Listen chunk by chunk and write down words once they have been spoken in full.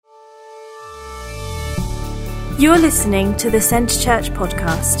You're listening to the Centre Church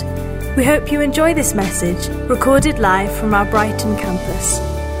podcast. We hope you enjoy this message, recorded live from our Brighton campus.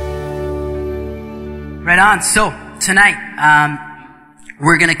 Right on. So, tonight,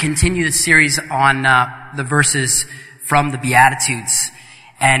 we're going to continue the series on the verses from the Beatitudes.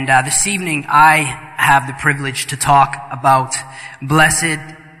 And this evening, I have the privilege to talk about blessed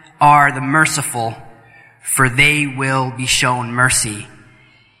are the merciful, for they will be shown mercy.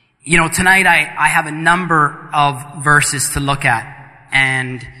 You know, tonight I have a number of verses to look at,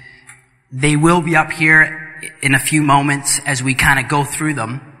 and they will be up here in a few moments as we kind of go through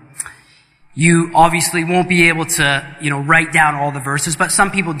them. You obviously won't be able to, write down all the verses, but some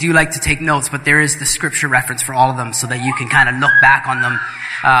people do like to take notes, but there is the scripture reference for all of them so that you can kind of look back on them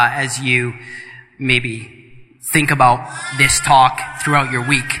as you maybe think about this talk throughout your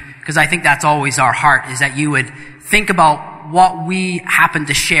week. Because I think that's always our heart, is that you would think about what we happen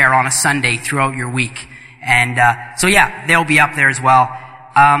to share on a Sunday throughout your week. And so they'll be up there as well.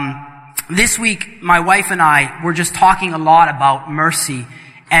 This week, my wife and I were just talking a lot about mercy,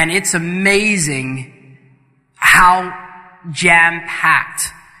 and it's amazing how jam-packed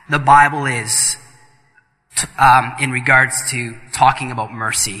the Bible is in regards to talking about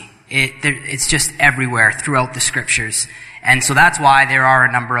mercy. It's just everywhere throughout the scriptures. And so that's why there are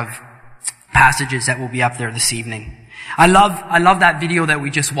a number of passages that will be up there this evening. I love that video that we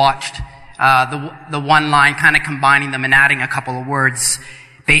just watched. The one line kind of combining them and adding a couple of words.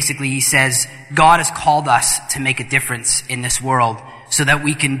 Basically, he says, God has called us to make a difference in this world so that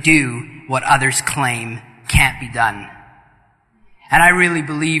we can do what others claim can't be done. And I really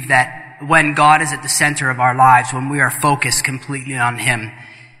believe that when God is at the center of our lives, when we are focused completely on Him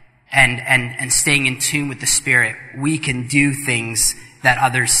and staying in tune with the Spirit, we can do things that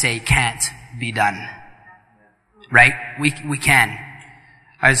others say can't be done. Right? We can.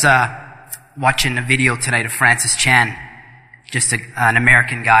 I was watching a video tonight of Francis Chan, just an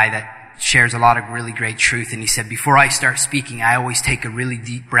American guy that shares a lot of really great truth. And he said, before I start speaking, I always take a really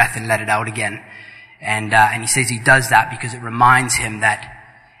deep breath and let it out again. And he says he does that because it reminds him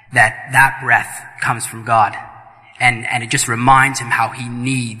that breath comes from God. And it just reminds him how he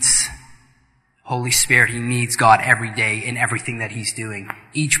needs Holy Spirit. He needs God every day in everything that he's doing.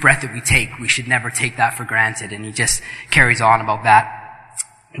 Each breath that we take, we should never take that for granted. And he just carries on about that.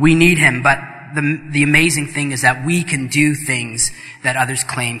 We need Him, but the amazing thing is that we can do things that others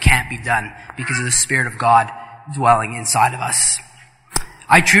claim can't be done because of the Spirit of God dwelling inside of us.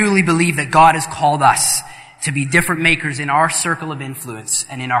 I truly believe that God has called us to be different makers in our circle of influence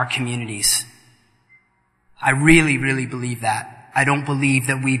and in our communities. I really, really believe that. I don't believe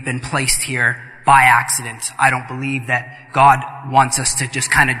that we've been placed here by accident. I don't believe that God wants us to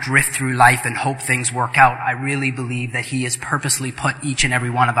just kind of drift through life and hope things work out. I really believe that He has purposely put each and every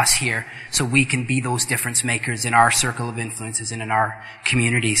one of us here so we can be those difference makers in our circle of influences and in our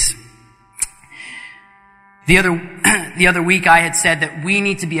communities. The other week I had said that we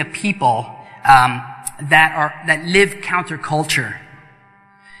need to be a people that live counterculture.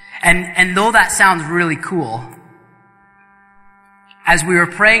 And though that sounds really cool, as we were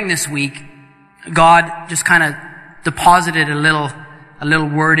praying this week, God just kind of deposited a little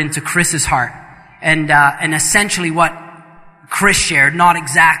word into Chris's heart. And essentially what Chris shared, not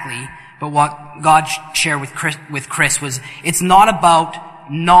exactly, but what God shared with Chris was, it's not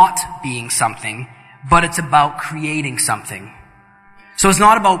about not being something, but it's about creating something. So it's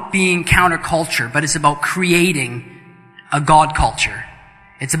not about being counterculture, but it's about creating a God culture.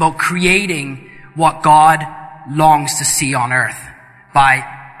 It's about creating what God longs to see on earth by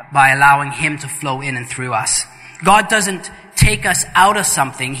allowing Him to flow in and through us. God doesn't take us out of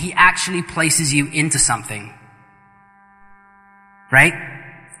something. He actually places you into something. Right?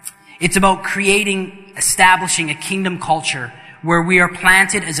 It's about establishing a kingdom culture where we are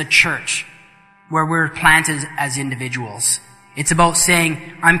planted as a church, where we're planted as individuals. It's about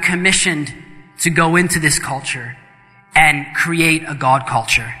saying, I'm commissioned to go into this culture and create a God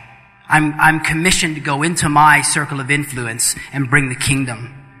culture. I'm commissioned to go into my circle of influence and bring the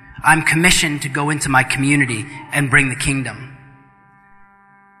kingdom. I'm commissioned to go into my community and bring the kingdom.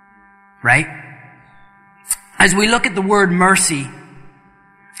 Right? As we look at the word mercy,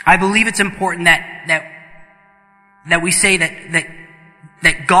 I believe it's important that we say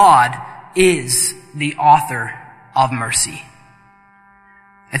that God is the author of mercy.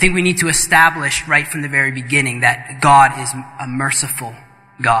 I think we need to establish right from the very beginning that God is a merciful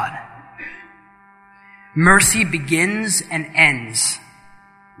God. Mercy begins and ends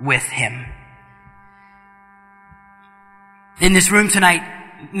with Him. In this room tonight,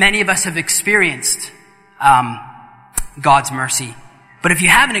 many of us have experienced God's mercy. But if you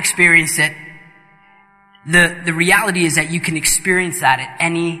haven't experienced it, the reality is that you can experience that at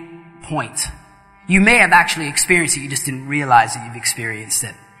any point. You may have actually experienced it, you just didn't realize that you've experienced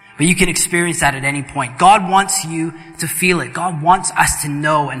it. But you can experience that at any point. God wants you to feel it. God wants us to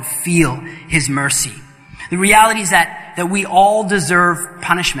know and feel His mercy. The reality is that we all deserve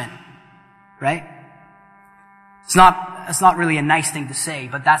punishment, right? It's not really a nice thing to say,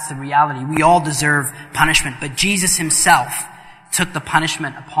 but that's the reality. We all deserve punishment, but Jesus Himself took the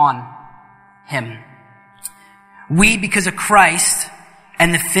punishment upon Him. We, because of Christ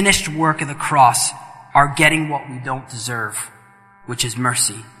and the finished work of the cross, are getting what we don't deserve, which is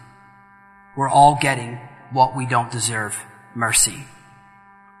mercy. We're all getting what we don't deserve, mercy.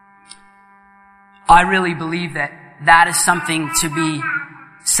 I really believe that is something to be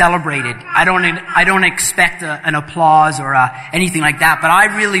celebrated. I don't expect an applause or anything like that, but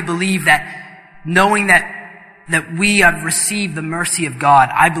I really believe that knowing that we have received the mercy of God,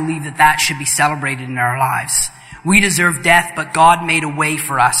 I believe that should be celebrated in our lives. We deserve death, but God made a way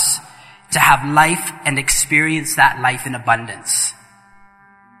for us to have life and experience that life in abundance.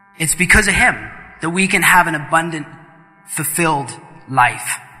 It's because of Him that we can have an abundant, fulfilled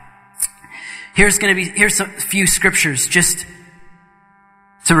life. Here's a few scriptures just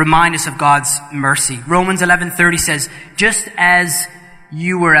to remind us of God's mercy. Romans 11:30 says, just as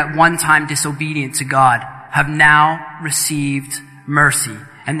you were at one time disobedient to God, have now received mercy.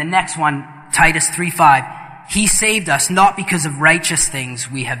 And the next one, Titus 3:5, He saved us not because of righteous things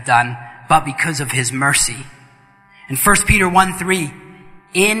we have done, but because of His mercy. And 1 Peter 1:3,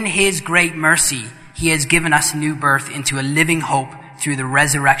 in His great mercy, He has given us new birth into a living hope through the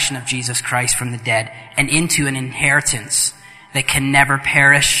resurrection of Jesus Christ from the dead, and into an inheritance that can never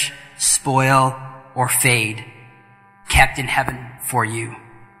perish, spoil, or fade, kept in heaven for you.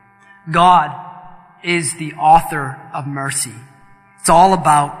 God is the author of mercy. It's all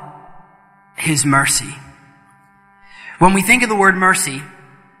about His mercy. When we think of the word mercy,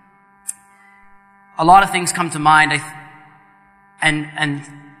 a lot of things come to mind, and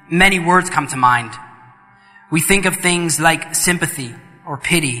many words come to mind. We think of things like sympathy or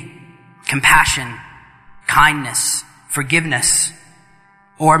pity, compassion, kindness, forgiveness,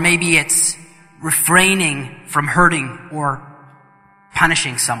 or maybe it's refraining from hurting or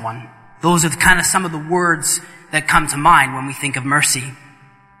punishing someone. Those are kind of some of the words that come to mind when we think of mercy.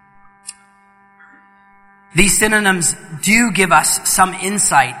 These synonyms do give us some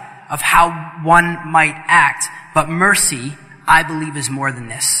insight of how one might act, but mercy, I believe, is more than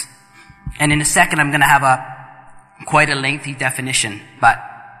this. And in a second, I'm going to have quite a lengthy definition, but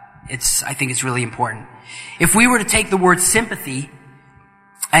I think it's really important. If we were to take the word sympathy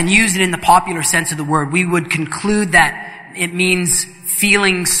and use it in the popular sense of the word, we would conclude that it means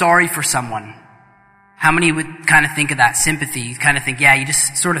feeling sorry for someone. How many would kind of think of that? Sympathy. You kind of think, yeah, you're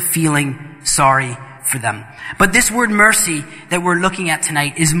just sort of feeling sorry for them. But this word mercy that we're looking at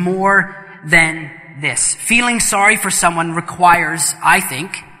tonight is more than this. Feeling sorry for someone requires, I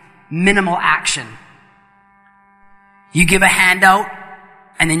think, minimal action. You give a handout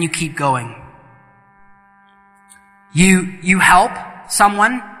and then you keep going. You help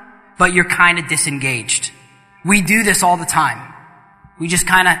someone, but you're kind of disengaged. We do this all the time. We just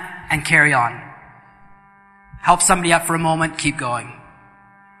kind of and carry on. Help somebody out for a moment, keep going.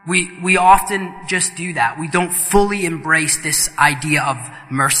 We often just do that. We don't fully embrace this idea of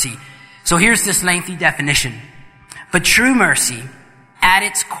mercy. So here's this lengthy definition. But true mercy, at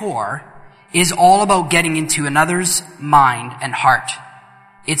its core, is all about getting into another's mind and heart.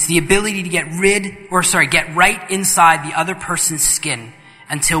 It's the ability to get right inside the other person's skin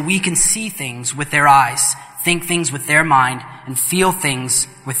until we can see things with their eyes, think things with their mind, and feel things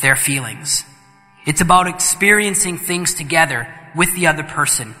with their feelings. It's about experiencing things together with the other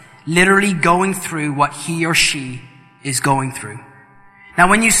person, literally going through what he or she is going through. Now,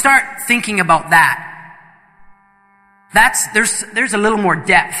 when you start thinking about that, there's a little more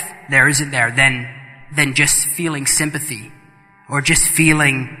depth there, isn't there, than just feeling sympathy or just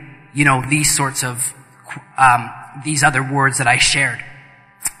feeling, these sorts of these other words that I shared.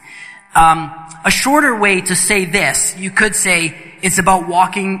 A shorter way to say this, you could say it's about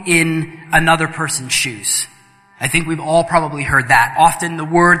walking in another person's shoes. I think we've all probably heard that. Often the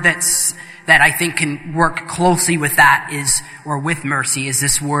word that I think can work closely with that with mercy is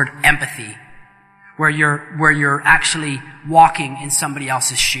this word empathy, where you're actually walking in somebody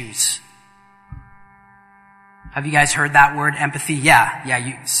else's shoes. Have you guys heard that word, empathy? Yeah,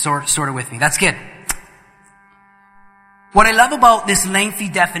 you sort of with me. That's good. What I love about this lengthy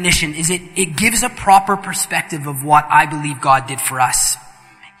definition is it gives a proper perspective of what I believe God did for us.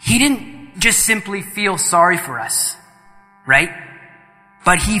 He didn't just simply feel sorry for us, right?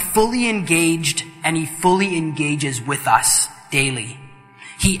 but he fully engaged and he fully engages with us daily.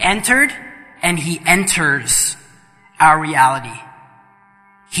 He entered and he enters our reality.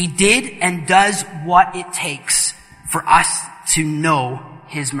 He did and does what it takes for us to know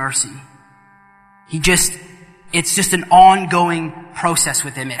his mercy. It's just an ongoing process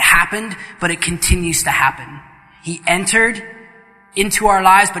with him. It happened, but it continues to happen. He entered into our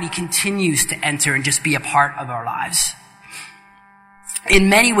lives, but he continues to enter and just be a part of our lives. In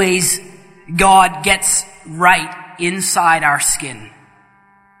many ways, God gets right inside our skin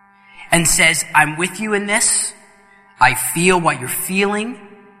and says, I'm with you in this. I feel what you're feeling.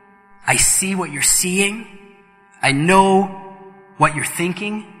 I see what you're seeing. I know what you're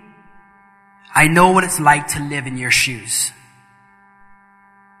thinking. I know what it's like to live in your shoes.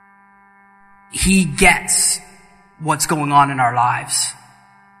 He gets what's going on in our lives,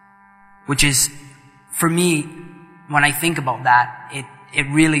 which is, for me, when I think about that, it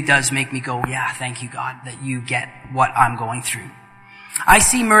really does make me go, yeah, thank you, God, that you get what I'm going through. I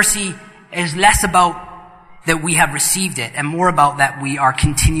see mercy as less about that we have received it and more about that we are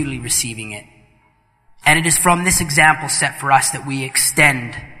continually receiving it. And it is from this example set for us that we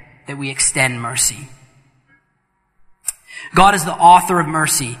extend mercy. God is the author of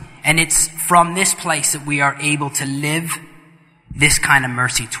mercy, and it's from this place that we are able to live this kind of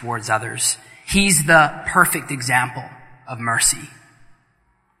mercy towards others. He's the perfect example of mercy.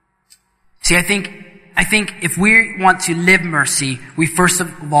 See, I think if we want to live mercy, we first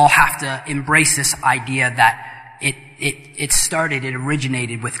of all have to embrace this idea that it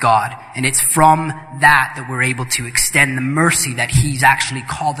originated with God. And it's from that we're able to extend the mercy that he's actually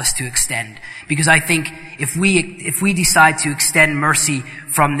called us to extend. Because I think if we decide to extend mercy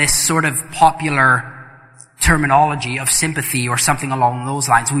from this sort of popular terminology of sympathy or something along those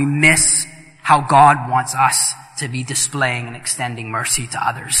lines, we miss how God wants us to be displaying and extending mercy to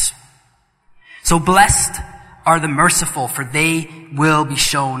others. So blessed are the merciful, for they will be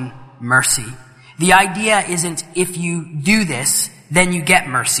shown mercy. The idea isn't if you do this, then you get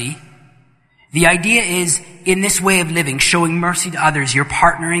mercy. The idea is, in this way of living, showing mercy to others, you're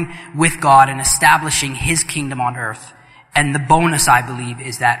partnering with God and establishing his kingdom on earth. And the bonus, I believe,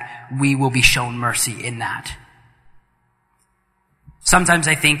 is that we will be shown mercy in that. Sometimes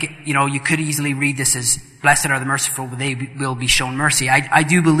I think, you could easily read this as, blessed are the merciful, they will be shown mercy. I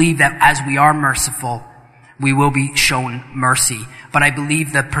do believe that as we are merciful, we will be shown mercy. But I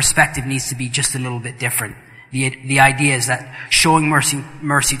believe the perspective needs to be just a little bit different. The idea is that showing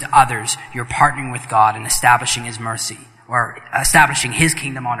mercy to others, you're partnering with God and establishing his mercy, or establishing his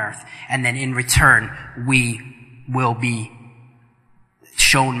kingdom on earth. And then in return, we will be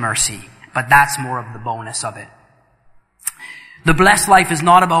shown mercy. But that's more of the bonus of it. The blessed life is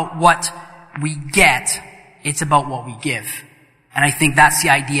not about what we get, it's about what we give. And I think that's the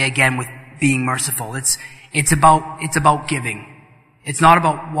idea again with being merciful. It's about giving. It's not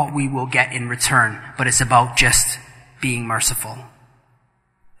about what we will get in return, but it's about just being merciful.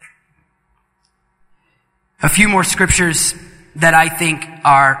 A few more scriptures that I think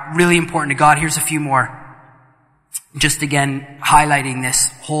are really important to God. Here's a few more. Just again, highlighting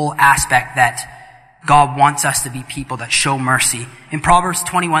this whole aspect that God wants us to be people that show mercy. In Proverbs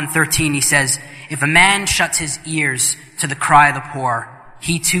 21:13, he says, if a man shuts his ears to the cry of the poor,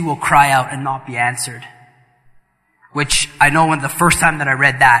 he too will cry out and not be answered. Which I know when the first time that I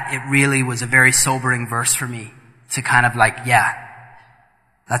read that, it really was a very sobering verse for me to kind of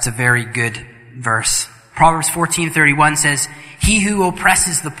that's a very good verse. Proverbs 14:31 says, he who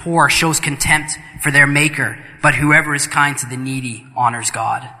oppresses the poor shows contempt for their maker, but whoever is kind to the needy honors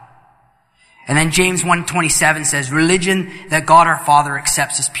God. And then James 1:27 says, religion that God our Father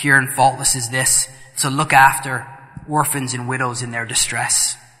accepts as pure and faultless is this, to look after orphans and widows in their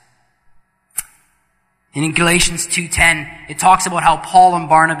distress. And in Galatians 2:10, it talks about how Paul and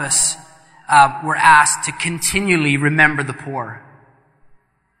Barnabas were asked to continually remember the poor.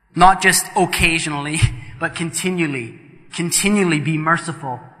 Not just occasionally, but continually be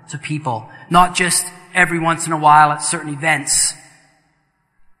merciful to people. Not just every once in a while at certain events,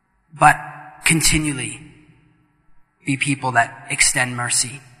 but continually be people that extend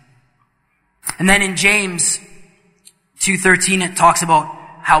mercy. And then in James 2:13, it talks about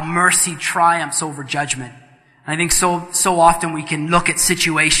how mercy triumphs over judgment. And I think so often we can look at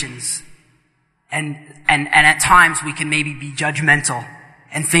situations and at times we can maybe be judgmental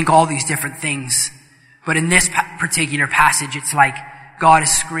and think all these different things. But in this particular passage, it's like God is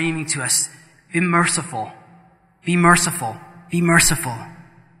screaming to us, be merciful, be merciful, be merciful.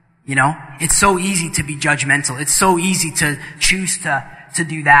 It's so easy to be judgmental. It's so easy to choose to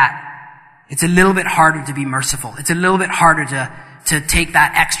do that. It's a little bit harder to be merciful. It's a little bit harder to take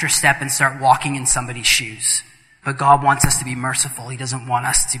that extra step and start walking in somebody's shoes. But God wants us to be merciful. He doesn't want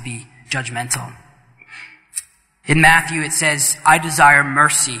us to be judgmental. In Matthew it says, I desire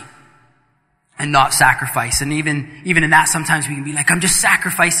mercy and not sacrifice. And even in that sometimes we can be like, I'm just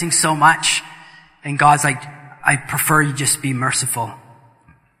sacrificing so much. And God's like, I prefer you just be merciful.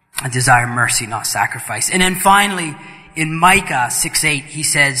 I desire mercy, not sacrifice. And then finally, in Micah 6:8, he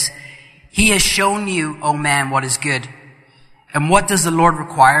says, He has shown you, O man, what is good. And what does the Lord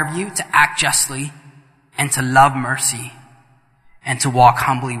require of you? To act justly and to love mercy and to walk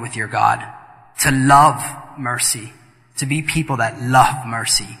humbly with your God. To love mercy. To be people that love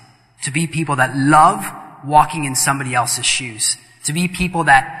mercy. To be people that love walking in somebody else's shoes. To be people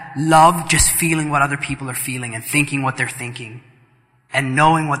that love just feeling what other people are feeling and thinking what they're thinking and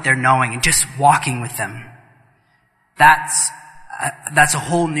knowing what they're knowing and just walking with them. That's a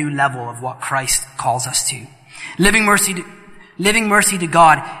whole new level of what Christ calls us to. Living mercy to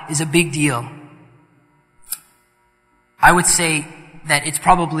God is a big deal. I would say that it's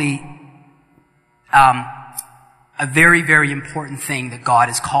probably a very, very important thing that God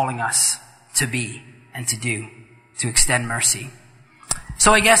is calling us to be and to do, to extend mercy.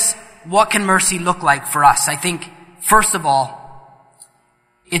 So I guess, what can mercy look like for us? I think, first of all,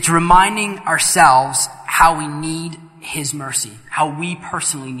 it's reminding ourselves how we need His mercy, how we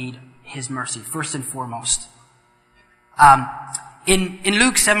personally need His mercy, first and foremost. In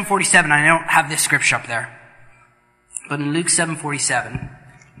Luke 7:47, I don't have this scripture up there, but in Luke 7:47,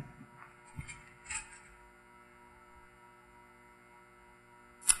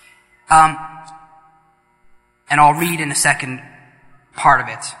 and I'll read in a second part of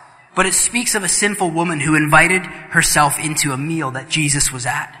it. But it speaks of a sinful woman who invited herself into a meal that Jesus was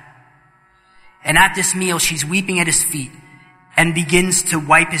at. And at this meal, she's weeping at His feet and begins to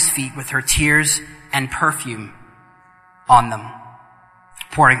wipe His feet with her tears and perfume on them,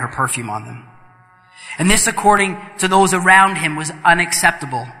 pouring her perfume on them. And this, according to those around Him, was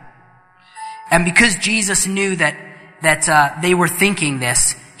unacceptable. And because Jesus knew that they were thinking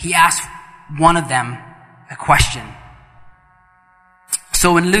this, He asked one of them a question.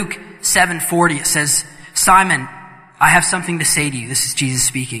 So in Luke 7:40 it says, Simon, I have something to say to you. This is Jesus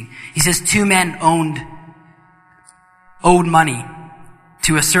speaking. He says, 2 men owed money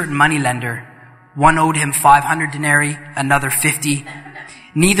to a certain moneylender. One owed him 500 denarii, another 50.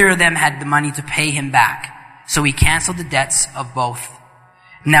 Neither of them had the money to pay him back. So he canceled the debts of both.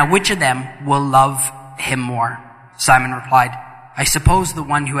 Now which of them will love him more? Simon replied, I suppose the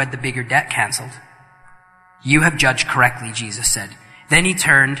one who had the bigger debt canceled. You have judged correctly, Jesus said. Then he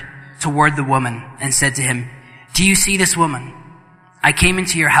turned toward the woman and said to him, Do you see this woman? I came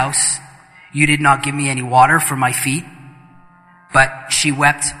into your house. You did not give me any water for my feet, but she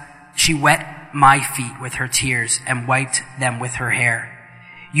wet my feet with her tears and wiped them with her hair.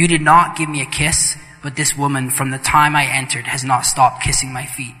 You did not give me a kiss, but this woman from the time I entered has not stopped kissing my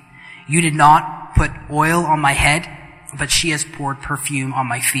feet. You did not put oil on my head, but she has poured perfume on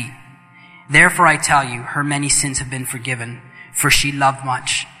my feet. Therefore I tell you, her many sins have been forgiven, for she loved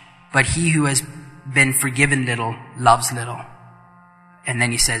much. But he who has been forgiven little loves little. And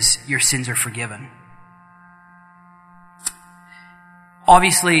then he says, your sins are forgiven.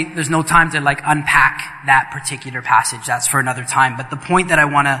 Obviously, there's no time to unpack that particular passage. That's for another time. But the point that I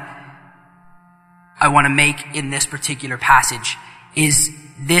want to make in this particular passage is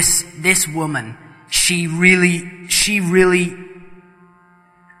this woman, she really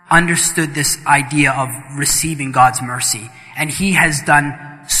understood this idea of receiving God's mercy. And he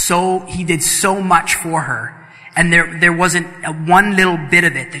did so much for her. And there wasn't one little bit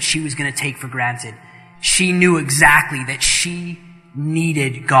of it that she was going to take for granted. She knew exactly that she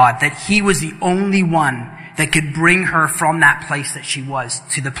needed God, that He was the only one that could bring her from that place that she was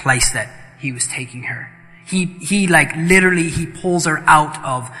to the place that He was taking her. He literally pulls her out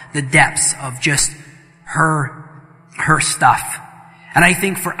of the depths of just her stuff. And I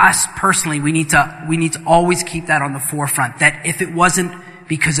think for us personally, we need to always keep that on the forefront, that if it wasn't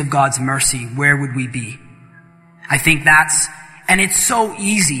because of God's mercy, where would we be? I think and it's so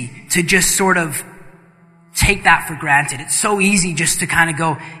easy to just sort of take that for granted. It's so easy just to kind of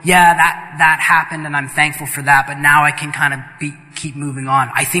go, yeah, that happened and I'm thankful for that, but now I can kind of keep moving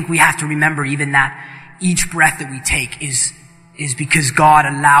on. I think we have to remember even that each breath that we take is because God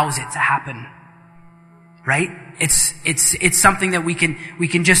allows it to happen. Right? It's something that we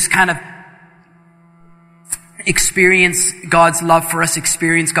can just kind of experience God's love for us,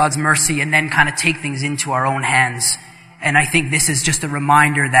 experience God's mercy, and then kind of take things into our own hands. And I think this is just a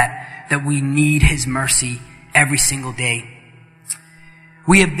reminder that we need His mercy every single day.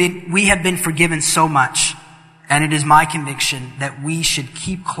 We have been forgiven so much. And it is my conviction that we should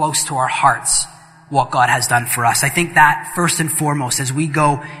keep close to our hearts what God has done for us. I think that first and foremost, as we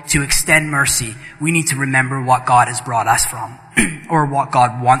go to extend mercy, we need to remember what God has brought us from, or what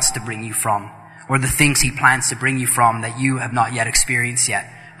God wants to bring you from, or the things he plans to bring you from that you have not yet experienced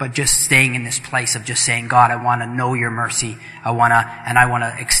yet. But just staying in this place of just saying, God, I want to know your mercy. I want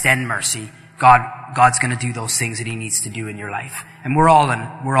to extend mercy. God's going to do those things that he needs to do in your life. And we're all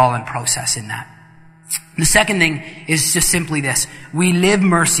in process in that. The second thing is just simply this. We live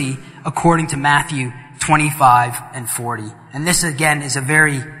mercy according to Matthew 25 and 40. And this again is a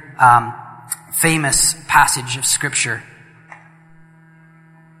very famous passage of scripture.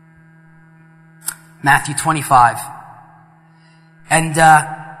 Matthew 25. And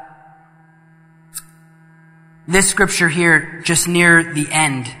this scripture here, just near the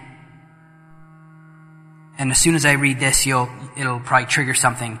end, and as soon as I read this, it'll probably trigger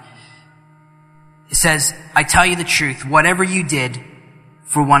something. It says, I tell you the truth, whatever you did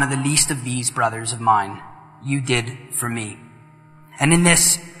for one of the least of these brothers of mine, you did for me. And in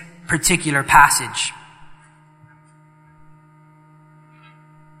this particular passage,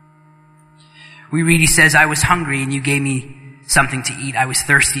 we read, he says, I was hungry and you gave me something to eat. I was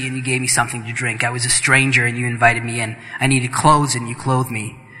thirsty and you gave me something to drink. I was a stranger and you invited me in. I needed clothes and you clothed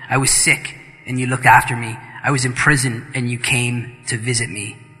me. I was sick and you looked after me. I was in prison and you came to visit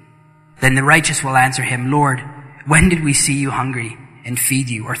me. Then the righteous will answer him, Lord, when did we see you hungry and feed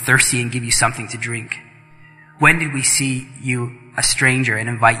you, or thirsty and give you something to drink? When did we see you a stranger and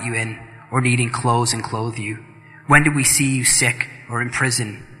invite you in, or needing clothes and clothe you? When did we see you sick or in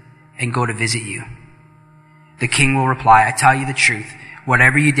prison and go to visit you? The king will reply, I tell you the truth,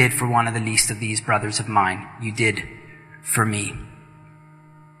 whatever you did for one of the least of these brothers of mine, you did for me.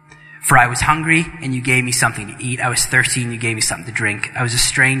 For I was hungry and you gave me something to eat. I was thirsty and you gave me something to drink. I was a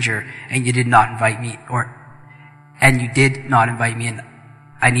stranger and you did not invite me, and you did not invite me in.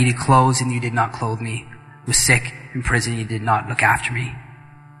 I needed clothes and you did not clothe me. I was sick in prison, you did not look after me.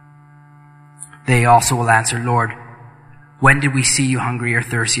 They also will answer, Lord, when did we see you hungry or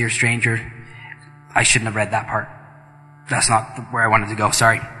thirsty or stranger? I shouldn't have read that part. That's not where I wanted to go,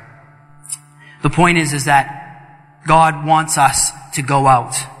 sorry. The point is that God wants us to go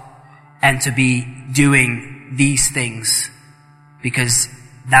out and to be doing these things, because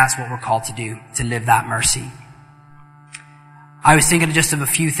that's what we're called to do, to live that mercy. I was thinking just of a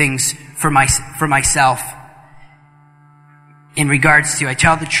few things for myself in regards to, I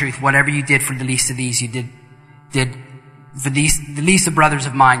tell the truth, whatever you did for the least of these, you did for the least of brothers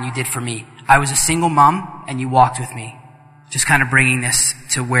of mine, you did for me. I was a single mom and you walked with me. Just kind of bringing this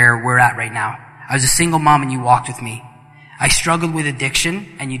to where we're at right now. I was a single mom and you walked with me. I struggled with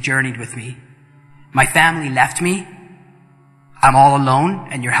addiction and you journeyed with me. My family left me. I'm all alone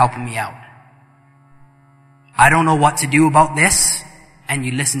and you're helping me out. I don't know what to do about this and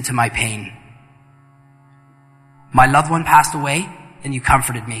you listened to my pain. My loved one passed away and you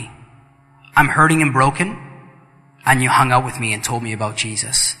comforted me. I'm hurting and broken and you hung out with me and told me about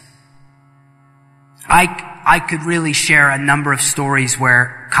Jesus. I could really share a number of stories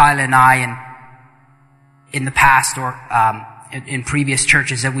where Kyla and I, and in the past or in previous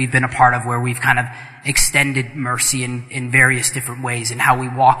churches that we've been a part of, where we've kind of extended mercy in various different ways and how we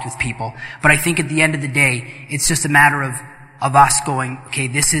walked with people. But I think at the end of the day, it's just a matter of us going, okay,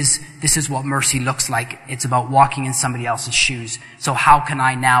 this is what mercy looks like. It's about walking in somebody else's shoes. So how can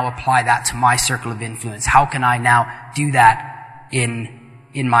I now apply that to my circle of influence? How can I now do that in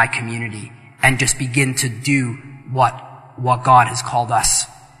my community and just begin to do what God has called us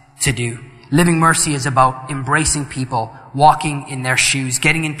to do? Living mercy is about embracing people, walking in their shoes,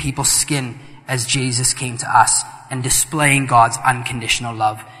 getting in people's skin as Jesus came to us, and displaying God's unconditional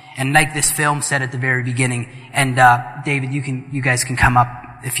love. And like this film said at the very beginning, and David, you guys can come up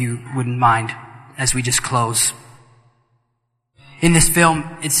if you wouldn't mind as we just close. In this film,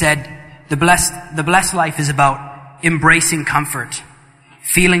 it said, the blessed life is about embracing comfort,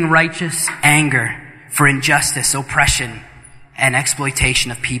 feeling righteous anger for injustice, oppression, and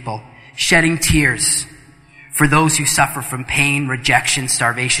exploitation of people, shedding tears for those who suffer from pain, rejection,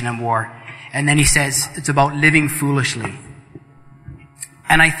 starvation, and war. And then he says it's about living foolishly.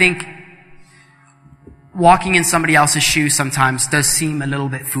 And I think walking in somebody else's shoes sometimes does seem a little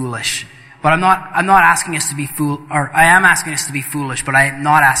bit foolish. But I'm not asking us to be I am asking us to be foolish, but I am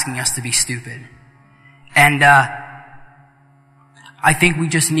not asking us to be stupid. And I think we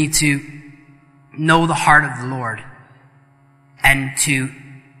just need to know the heart of the Lord and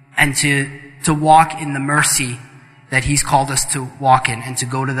to walk in the mercy that He's called us to walk in, and to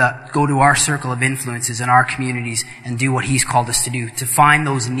go to our circle of influences in our communities and do what He's called us to do, to find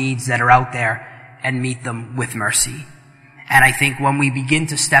those needs that are out there and meet them with mercy. And I think when we begin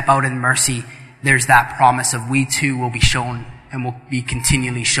to step out in mercy, there's that promise of we too will be shown and will be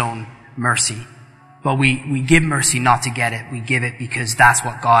continually shown mercy. But we give mercy not to get it. We give it because that's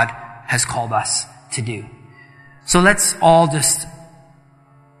what God has called us to do. So let's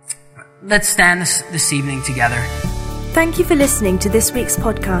stand this evening together. Thank you for listening to this week's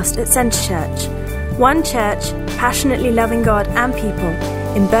podcast at Centre Church. One church passionately loving God and people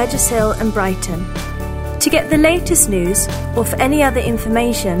in Burgess Hill and Brighton. To get the latest news or for any other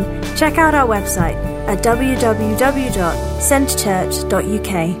information, check out our website at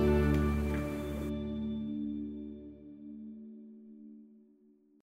www.centrechurch.uk.